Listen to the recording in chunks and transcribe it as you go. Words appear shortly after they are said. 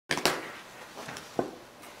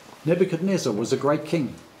Nebuchadnezzar was a great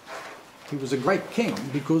king. He was a great king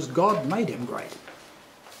because God made him great.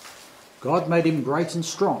 God made him great and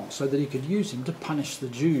strong so that he could use him to punish the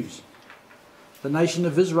Jews. The nation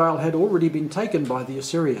of Israel had already been taken by the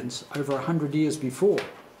Assyrians over 100 years before,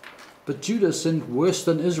 but Judah sinned worse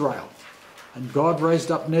than Israel, and God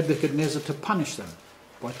raised up Nebuchadnezzar to punish them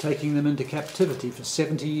by taking them into captivity for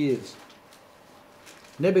 70 years.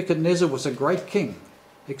 Nebuchadnezzar was a great king,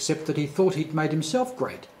 except that he thought he'd made himself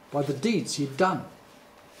great by the deeds he'd done.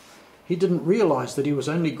 He didn't realize that he was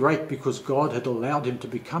only great because God had allowed him to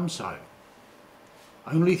become so.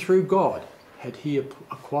 Only through God had he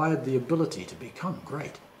acquired the ability to become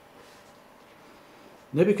great.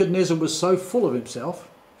 Nebuchadnezzar was so full of himself,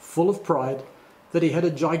 full of pride, that he had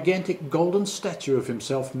a gigantic golden statue of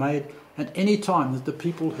himself made, and any time that the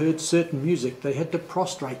people heard certain music, they had to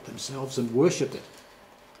prostrate themselves and worship it.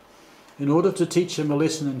 In order to teach him a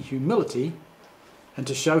lesson in humility, and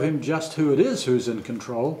to show him just who it is who's in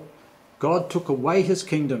control, God took away his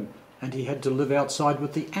kingdom, and he had to live outside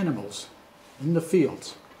with the animals in the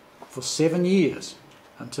fields for 7 years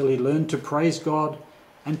until he learned to praise God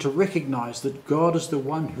and to recognize that God is the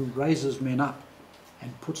one who raises men up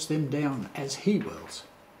and puts them down as he wills.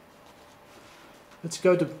 Let's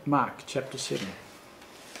go to Mark chapter 7.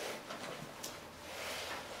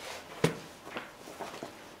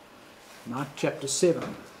 Mark chapter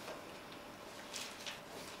 7.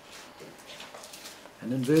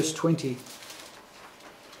 And in verse 20,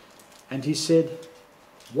 and he said,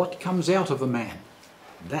 "What comes out of a man,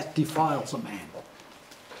 that defiles a man."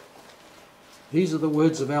 These are the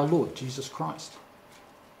words of our Lord Jesus Christ.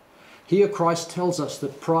 Here Christ tells us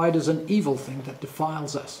that pride is an evil thing that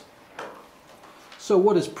defiles us. So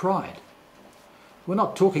what is pride? We're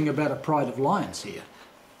not talking about a pride of lions here.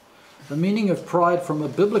 The meaning of pride from a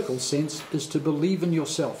biblical sense is to believe in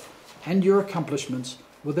yourself and your accomplishments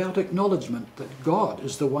without acknowledgement that God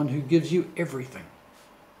is the one who gives you everything,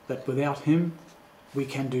 that without him we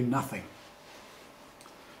can do nothing.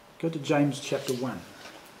 Go to James chapter 1.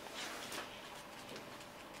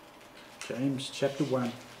 James chapter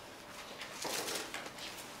 1.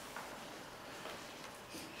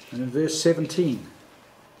 And in verse 17,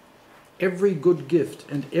 "Every good gift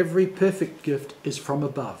and every perfect gift is from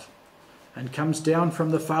above, and comes down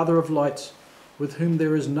from the Father of lights, with whom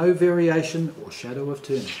there is no variation or shadow of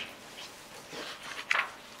turning."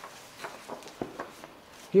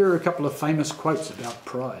 Here are a couple of famous quotes about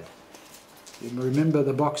pride. You remember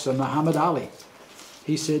the boxer Muhammad Ali.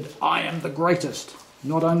 He said, "I am the greatest.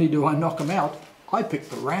 Not only do I knock him out, I pick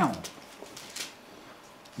the round."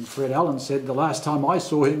 And Fred Allen said, "The last time I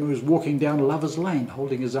saw him, he was walking down Lover's Lane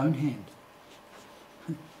holding his own hand."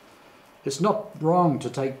 It's not wrong to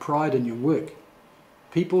take pride in your work.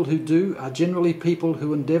 People who do are generally people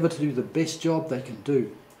who endeavour to do the best job they can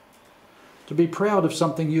do. To be proud of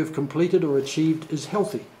something you have completed or achieved is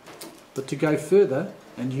healthy, but to go further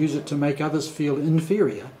and use it to make others feel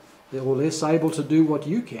inferior or less able to do what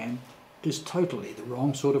you can is totally the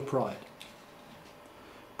wrong sort of pride.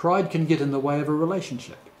 Pride can get in the way of a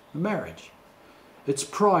relationship, a marriage. It's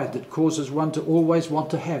pride that causes one to always want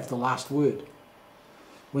to have the last word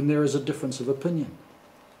when there is a difference of opinion.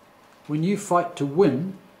 When you fight to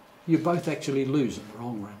win, you both actually lose in the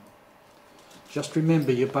long run. Just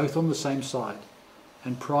remember, you're both on the same side,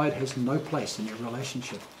 and pride has no place in your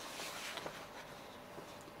relationship.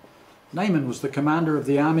 Naaman was the commander of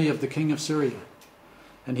the army of the king of Syria,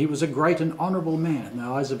 and he was a great and honourable man in the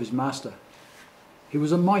eyes of his master. He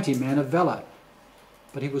was a mighty man of valour,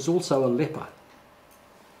 but he was also a leper.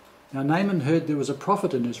 Now Naaman heard there was a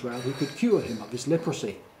prophet in Israel who could cure him of his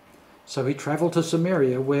leprosy, so he travelled to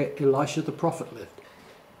Samaria where Elisha the prophet lived.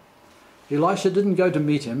 Elisha didn't go to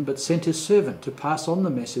meet him, but sent his servant to pass on the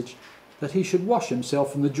message that he should wash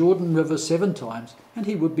himself in the Jordan River 7 times and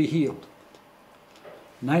he would be healed.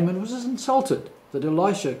 Naaman was insulted that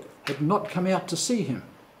Elisha had not come out to see him.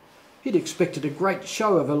 He'd expected a great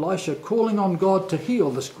show of Elisha calling on God to heal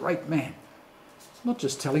this great man, not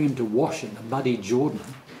just telling him to wash in the muddy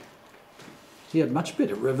Jordan. He had much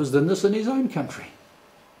better rivers than this in his own country.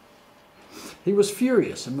 He was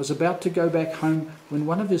furious and was about to go back home when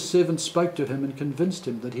one of his servants spoke to him and convinced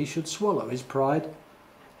him that he should swallow his pride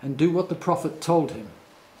and do what the prophet told him.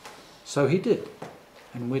 So he did,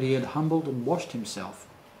 and when he had humbled and washed himself,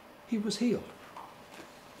 he was healed.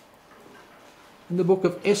 In the book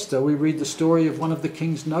of Esther, we read the story of one of the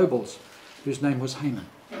king's nobles, whose name was Haman.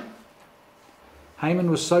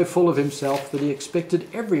 Haman was so full of himself that he expected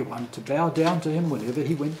everyone to bow down to him whenever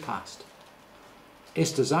he went past.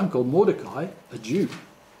 Esther's uncle, Mordecai, a Jew,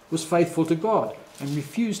 was faithful to God and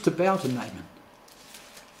refused to bow to Naaman.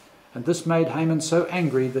 And this made Haman so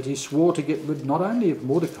angry that he swore to get rid not only of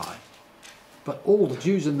Mordecai, but all the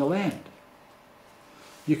Jews in the land.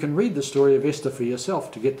 You can read the story of Esther for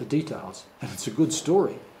yourself to get the details, and it's a good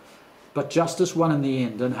story. But justice won in the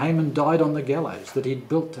end, and Haman died on the gallows that he'd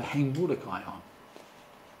built to hang Mordecai on.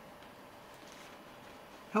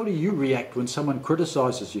 How do you react when someone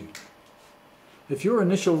criticizes you? If your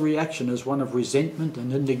initial reaction is one of resentment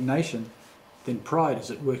and indignation, then pride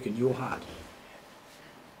is at work in your heart.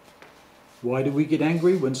 Why do we get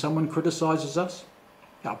angry when someone criticizes us?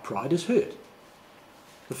 Our pride is hurt.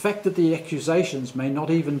 The fact that the accusations may not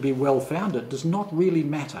even be well-founded does not really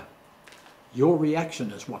matter. Your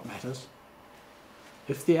reaction is what matters.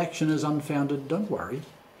 If the action is unfounded, don't worry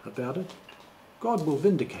about it. God will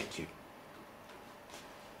vindicate you.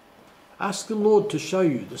 Ask the Lord to show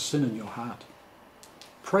you the sin in your heart.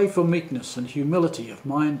 Pray for meekness and humility of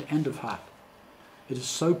mind and of heart. It is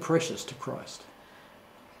so precious to Christ.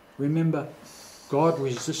 Remember, God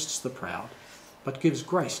resists the proud, but gives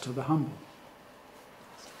grace to the humble.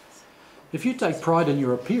 If you take pride in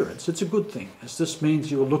your appearance, it's a good thing, as this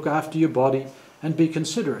means you will look after your body and be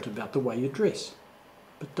considerate about the way you dress.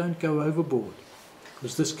 But don't go overboard,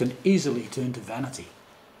 because this can easily turn to vanity.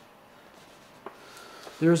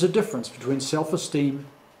 There is a difference between self-esteem,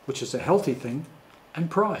 which is a healthy thing, and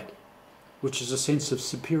pride, which is a sense of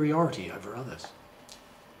superiority over others.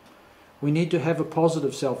 We need to have a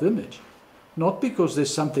positive self-image, not because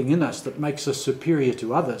there's something in us that makes us superior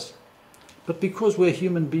to others, but because we're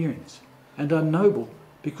human beings and are noble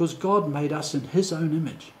because God made us in His own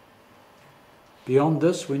image. Beyond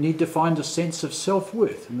this, we need to find a sense of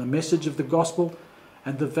self-worth in the message of the gospel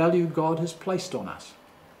and the value God has placed on us,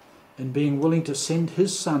 in being willing to send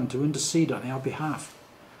His Son to intercede on our behalf,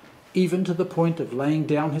 even to the point of laying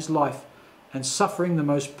down His life and suffering the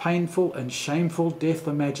most painful and shameful death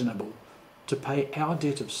imaginable to pay our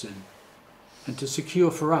debt of sin and to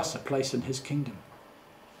secure for us a place in His kingdom.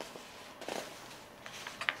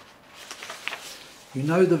 You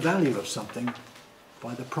know the value of something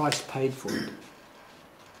by the price paid for it.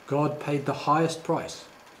 God paid the highest price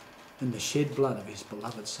in the shed blood of His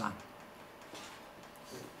beloved Son.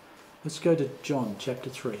 Let's go to John chapter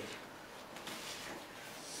 3.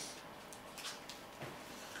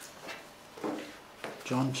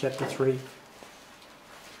 John chapter 3,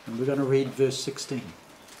 and we're going to read verse 16.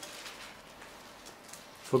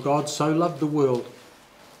 For God so loved the world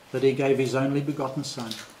that He gave His only begotten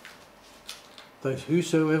Son, that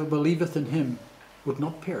whosoever believeth in Him would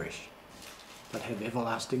not perish, but have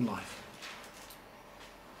everlasting life.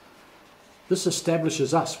 This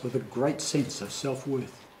establishes us with a great sense of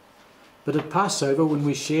self-worth. But at Passover, when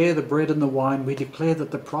we share the bread and the wine, we declare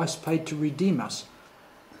that the price paid to redeem us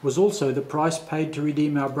was also the price paid to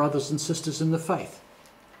redeem our brothers and sisters in the faith.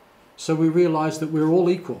 So we realize that we're all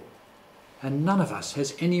equal, and none of us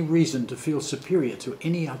has any reason to feel superior to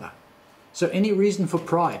any other. So any reason for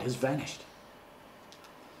pride has vanished.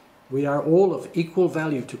 We are all of equal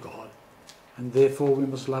value to God, and therefore we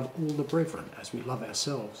must love all the brethren as we love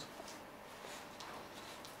ourselves.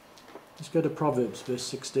 Let's go to Proverbs verse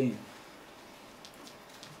 16.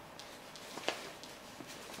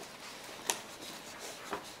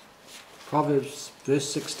 Proverbs verse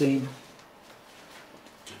 16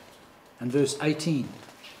 and verse 18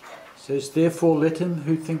 says, Therefore let him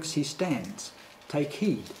who thinks he stands take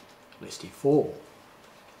heed lest he fall.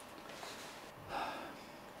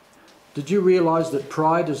 Did you realize that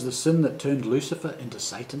pride is the sin that turned Lucifer into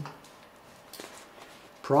Satan?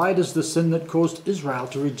 Pride is the sin that caused Israel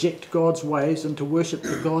to reject God's ways and to worship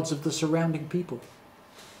the gods of the surrounding people.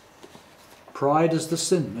 Pride is the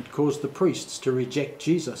sin that caused the priests to reject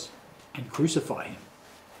Jesus and crucify Him.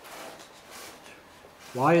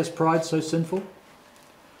 Why is pride so sinful?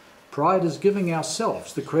 Pride is giving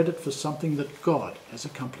ourselves the credit for something that God has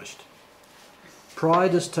accomplished.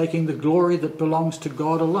 Pride is taking the glory that belongs to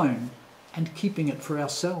God alone and keeping it for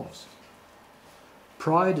ourselves.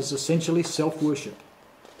 Pride is essentially self-worship.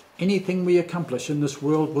 Anything we accomplish in this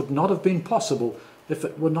world would not have been possible if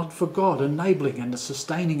it were not for God enabling and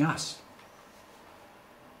sustaining us.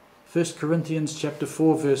 1 Corinthians chapter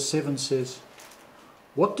 4 verse 7 says,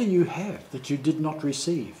 What do you have that you did not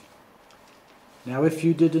receive? Now if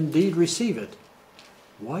you did indeed receive it,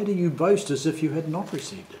 why do you boast as if you had not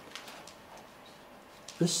received it?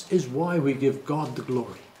 This is why we give God the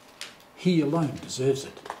glory. He alone deserves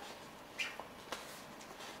it.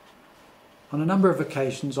 On a number of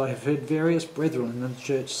occasions I have heard various brethren in the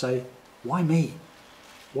church say, Why me?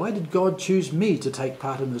 Why did God choose me to take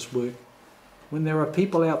part in this work when there are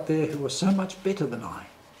people out there who are so much better than I,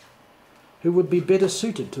 who would be better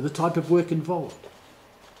suited to the type of work involved?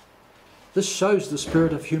 This shows the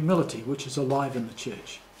spirit of humility which is alive in the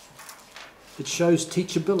church. It shows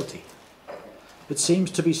teachability. It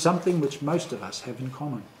seems to be something which most of us have in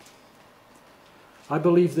common. I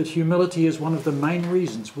believe that humility is one of the main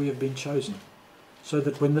reasons we have been chosen, so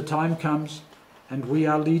that when the time comes and we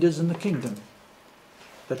are leaders in the kingdom,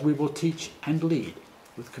 that we will teach and lead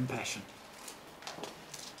with compassion.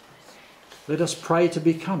 Let us pray to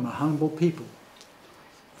become a humble people,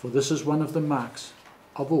 for this is one of the marks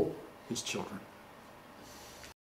of all his children.